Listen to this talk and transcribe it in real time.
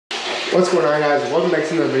What's going on, guys? Welcome back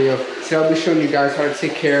to another video. Today I'll be showing you guys how to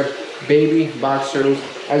take care of baby box turtles.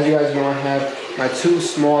 As you guys know, I have my two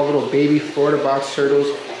small little baby Florida box turtles,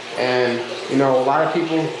 and you know, a lot of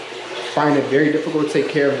people find it very difficult to take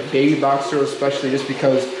care of baby box turtles, especially just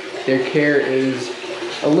because their care is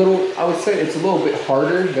a little, I would say it's a little bit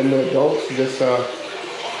harder than the adults. Just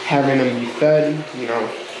having them be fed, you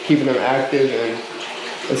know, keeping them active, and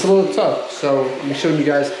it's a little tough. So I'm showing you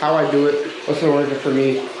guys how I do it, what's been working for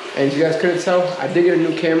me. And as you guys couldn't tell, I did get a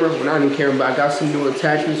new camera. Well, not a new camera, but I got some new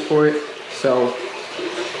attachments for it. So,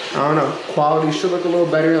 I don't know. Quality should look a little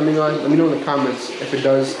better. Let me know in the comments if it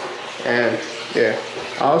does. And yeah,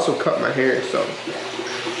 I also cut my hair, so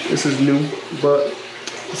this is new. But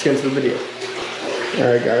let's get into the video.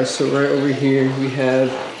 All right, guys. So right over here we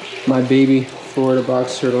have my baby Florida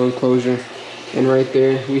box turtle enclosure, and right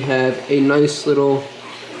there we have a nice little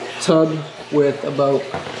tub with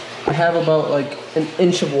I have about like an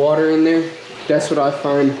inch of water in there. That's what I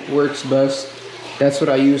find works best. That's what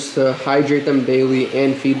I use to hydrate them daily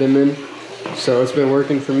and feed them in. So it's been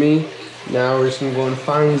working for me. Now we're just gonna go and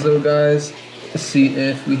find these little guys, see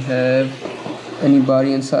if we have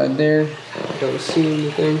anybody inside there. I don't see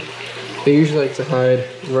anything. They usually like to hide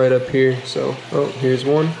right up here. So, oh, here's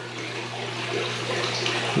one.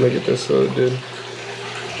 Look at this little dude.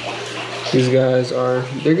 These guys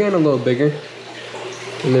they're getting a little bigger,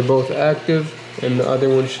 and they're both active, and the other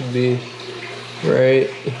one should be right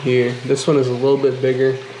here. This one is a little bit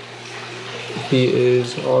bigger. He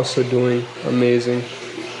is also doing amazing.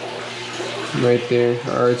 Right there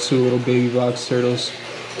are our two little baby box turtles.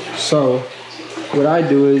 So what I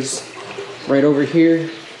do is, right over here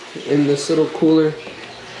in this little cooler,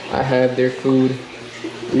 I have their food.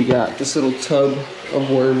 We got this little tub of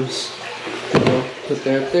worms. I'll put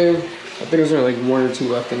that there. I think there's only like one or two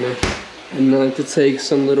left in there. And I like to take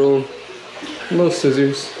some little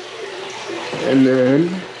scissors, and then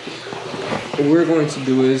what we're going to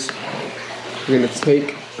do is we're going to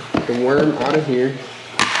take the worm out of here.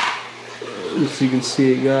 As you can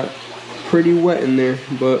see, it got pretty wet in there,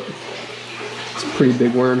 but it's a pretty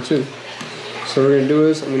big worm too. So what we're going to do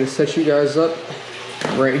is I'm going to set you guys up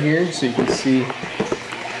right here so you can see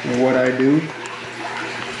what I do.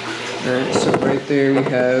 Alright, so right there we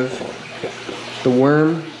have the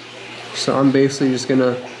worm. So I'm basically just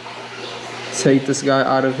gonna take this guy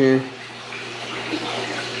out of here.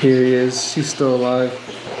 Here he is, he's still alive.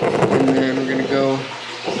 And then we're gonna go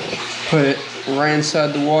put it right inside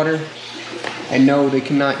the water. I know they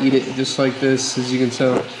cannot eat it just like this. As you can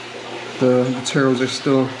tell, the turtles are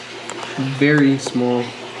still very small.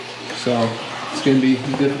 So it's gonna be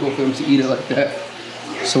difficult for them to eat it like that.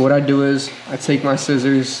 So what I do is I take my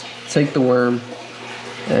scissors, take the worm,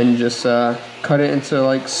 and just cut it into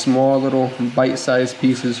like small little bite-sized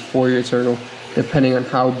pieces for your turtle, depending on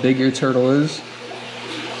how big your turtle is,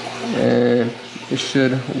 and it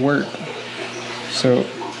should work. So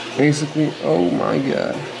basically, oh my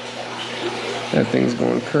god, that thing's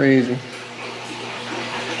going crazy.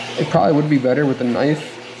 It probably would be better with a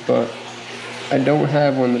knife, but I don't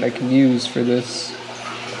have one that I can use for this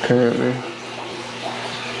currently.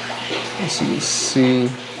 As you can see,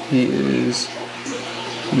 he is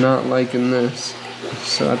not liking this.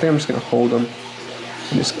 So I think I'm just gonna hold him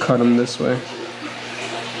and just cut him this way.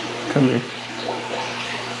 Come here.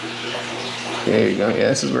 There you go. Yeah,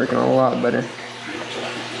 this is working a lot better.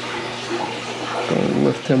 Go and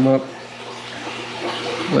lift him up.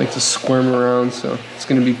 I like to squirm around, so it's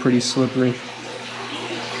gonna be pretty slippery.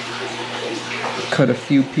 Cut a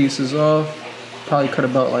few pieces off. Probably cut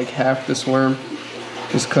about like half this worm,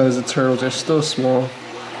 just because the turtles are still small.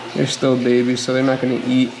 They're still babies, so they're not gonna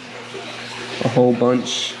eat a whole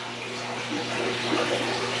bunch.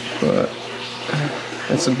 But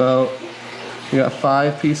that's about, we got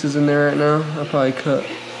 5 pieces in there right now. I'll probably cut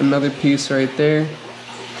another piece right there.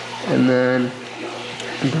 And then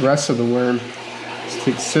the rest of the worm, just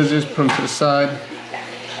take scissors, put them to the side.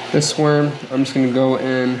 This worm, I'm just gonna go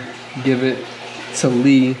and give it to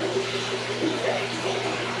Lee.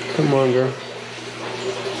 Come on, girl.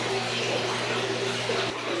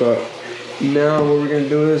 But now what we're gonna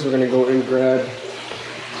do is we're gonna go and grab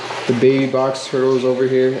the baby box turtles over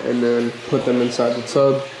here and then put them inside the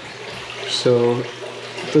tub. So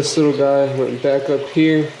this little guy went back up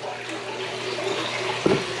here.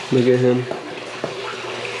 Look at him.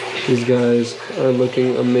 These guys are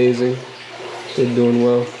looking amazing. They're doing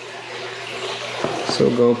well. So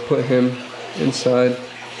go put him inside.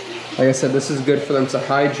 Like I said, this is good for them to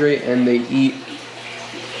hydrate, and they eat.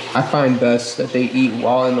 I find best that they eat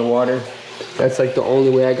while in the water. That's like the only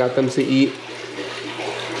way I got them to eat.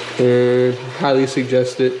 And highly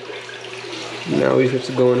suggest it. Now we have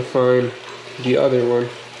to go and find the other one.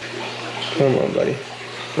 Come on, buddy.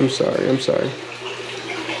 I'm sorry.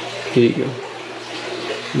 Here you go.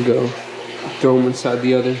 Go. Throw them inside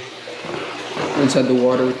the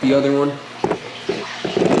water with the other one.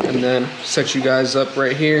 And then set you guys up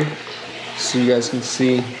right here so you guys can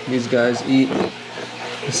see these guys eat.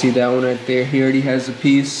 You see that one right there? He already has a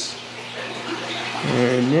piece.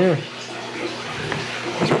 And yeah.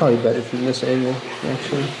 It's probably better from this angle,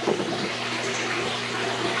 actually.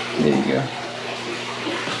 There you go.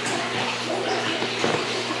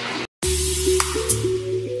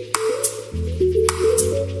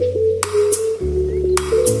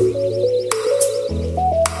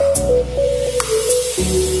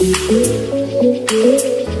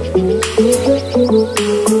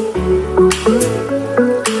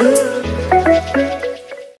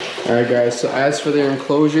 Alright guys, so as for their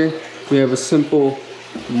enclosure, we have a simple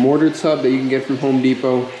mortar tub that you can get from Home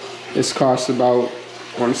Depot. This costs about,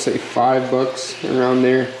 I want to say $5 around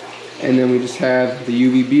there. And then we just have the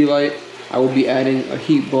UVB light. I will be adding a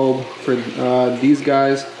heat bulb for these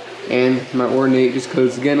guys and my Ornate just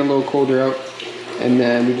because it's getting a little colder out. And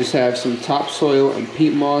then we just have some topsoil and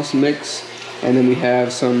peat moss mix. And then we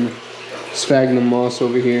have some sphagnum moss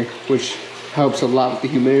over here, which helps a lot with the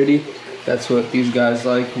humidity. That's what these guys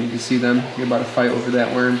like. You can see them. They're about to fight over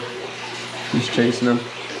that worm. He's chasing them.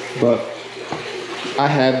 But I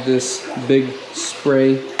have this big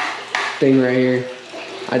spray thing right here.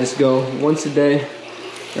 I just go once a day,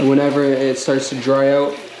 and whenever it starts to dry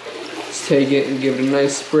out, just take it and give it a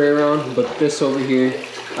nice spray around. But this over here,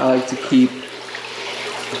 I like to keep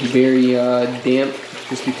very damp,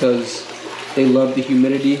 just because they love the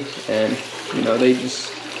humidity, and you know,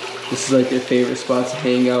 this is like their favorite spot to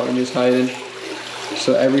hang out and just hide in.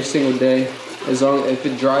 So every single day, if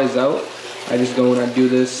it dries out, I just go and I do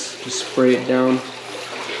this, just spray it down.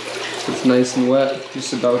 It's nice and wet,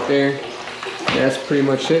 just about there. And that's pretty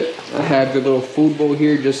much it. I have the little food bowl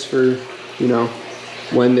here just for, you know,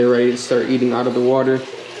 when they're ready to start eating out of the water.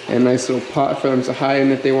 And a nice little pot for them to hide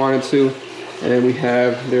in if they wanted to. And then we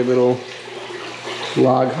have their little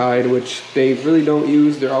log hide, which they really don't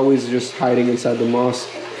use. They're always just hiding inside the moss.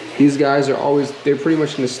 These guys are they're pretty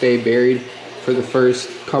much gonna stay buried for the first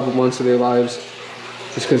couple months of their lives,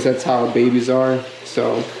 just because that's how babies are.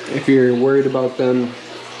 So if you're worried about them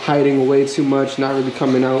hiding away too much, not really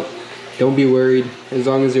coming out, don't be worried. As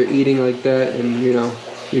long as they're eating like that and you know,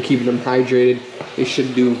 you're keeping them hydrated, they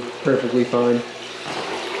should do perfectly fine.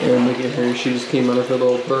 And look at her, she just came out of her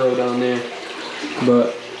little burrow down there.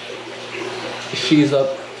 But she's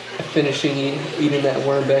up finishing eating that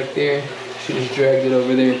worm back there. She just dragged it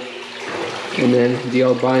over there. And then the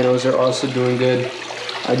albinos are also doing good.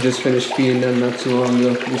 I just finished feeding them not too long ago.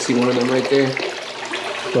 You can see one of them right there.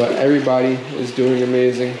 But everybody is doing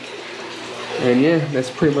amazing. And yeah, that's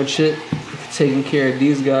pretty much it. Taking care of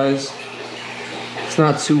these guys. It's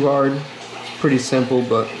not too hard. It's pretty simple,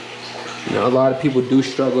 but you know, a lot of people do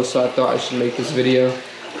struggle, so I thought I should make this video.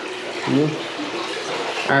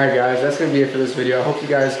 Alright guys, that's gonna be it for this video. I hope you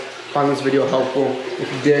guys found this video helpful.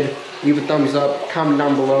 If you did, leave a thumbs up, comment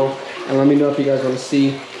down below, and let me know if you guys want to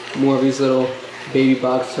see more of these little baby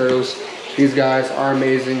box turtles. These guys are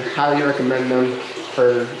amazing. Highly recommend them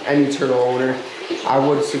for any turtle owner. I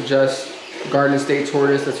would suggest Garden State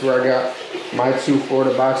Tortoise. That's where I got my 2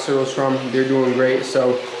 Florida box turtles from. They're doing great,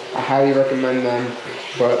 so I highly recommend them.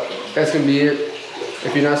 But that's gonna be it.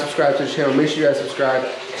 If you're not subscribed to the channel, make sure you guys subscribe.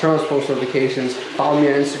 Turn on post notifications. Follow me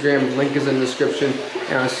on Instagram. Link is in the description.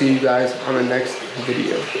 And I'll see you guys on the next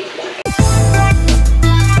video.